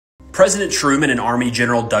President Truman and Army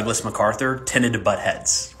General Douglas MacArthur tended to butt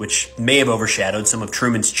heads, which may have overshadowed some of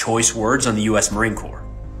Truman's choice words on the U.S. Marine Corps.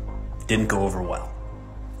 It didn't go over well.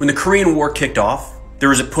 When the Korean War kicked off, there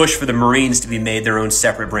was a push for the Marines to be made their own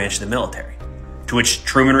separate branch of the military, to which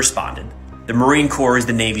Truman responded, "The Marine Corps is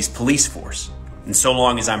the Navy's police force, and so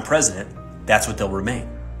long as I'm president, that's what they'll remain."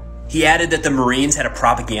 He added that the Marines had a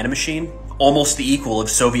propaganda machine almost the equal of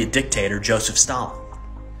Soviet dictator Joseph Stalin.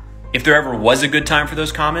 If there ever was a good time for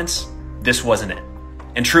those comments, this wasn't it.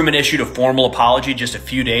 And Truman issued a formal apology just a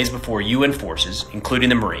few days before UN forces, including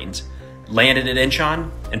the Marines, landed at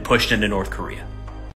Incheon and pushed into North Korea.